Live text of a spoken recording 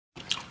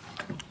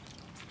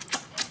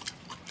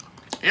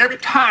Every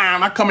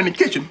time I come in the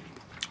kitchen,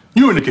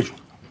 you in the kitchen.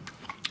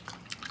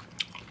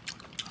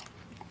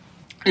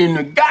 In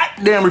the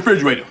goddamn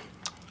refrigerator.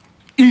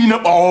 Eating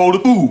up all the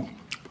food.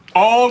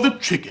 All the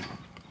chicken.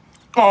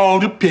 All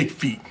the pig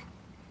feet.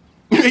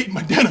 You ate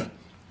my dinner.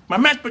 My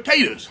mashed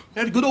potatoes.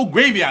 That good old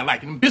gravy I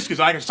like. And biscuits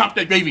I can sop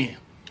that gravy in.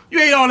 You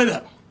ate all of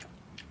that.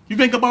 You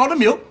drink up all the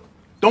milk.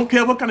 Don't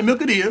care what kind of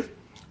milk it is.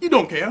 You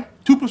don't care.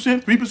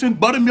 2%, 3%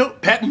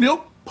 buttermilk, patent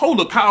milk,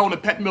 polar cow on the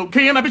patent milk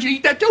can. I bet you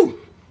eat that too.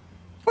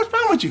 What's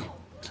wrong with you?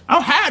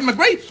 I'll hide my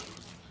grapes.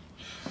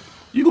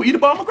 You gonna eat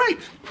up all my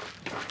grapes.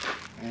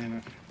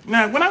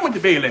 Now, when I went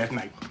to bed last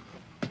night,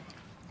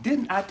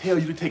 didn't I tell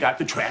you to take out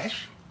the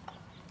trash?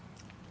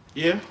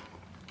 Yeah.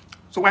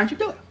 So why didn't you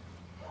do it?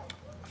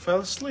 I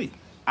fell asleep.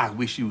 I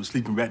wish you was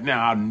sleeping right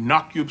now. I'll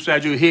knock you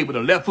upside your head with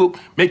a left hook,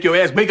 make your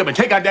ass wake up and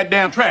take out that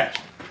damn trash.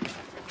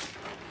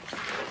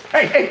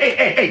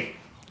 Hey.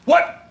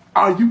 What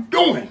are you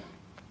doing?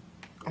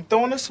 I'm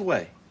throwing this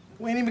away.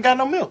 We ain't even got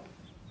no milk.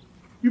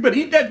 You better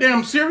eat that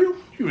damn cereal.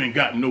 You ain't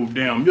got no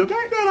damn milk.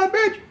 Ain't that I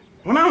bet you?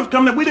 When I was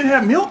coming up, we didn't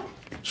have milk,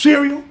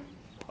 cereal,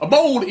 a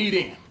bowl to eat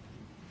in,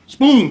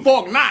 spoon,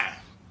 fork, knife,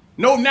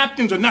 no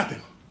napkins or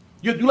nothing.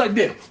 You do like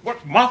this.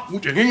 What, mouth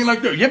with your hand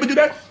like that? You ever do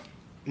that?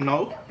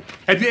 No.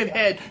 Have you ever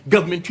had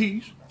government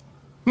cheese?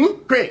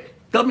 Craig,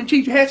 government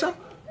cheese, you had some?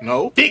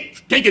 No. Thick,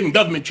 stinking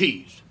government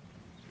cheese.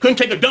 Couldn't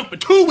take a dump for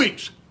 2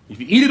 weeks. If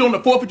you eat it on the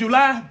 4th of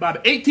July, by the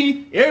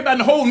 18th, everybody in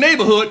the whole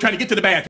neighborhood trying to get to the bathroom.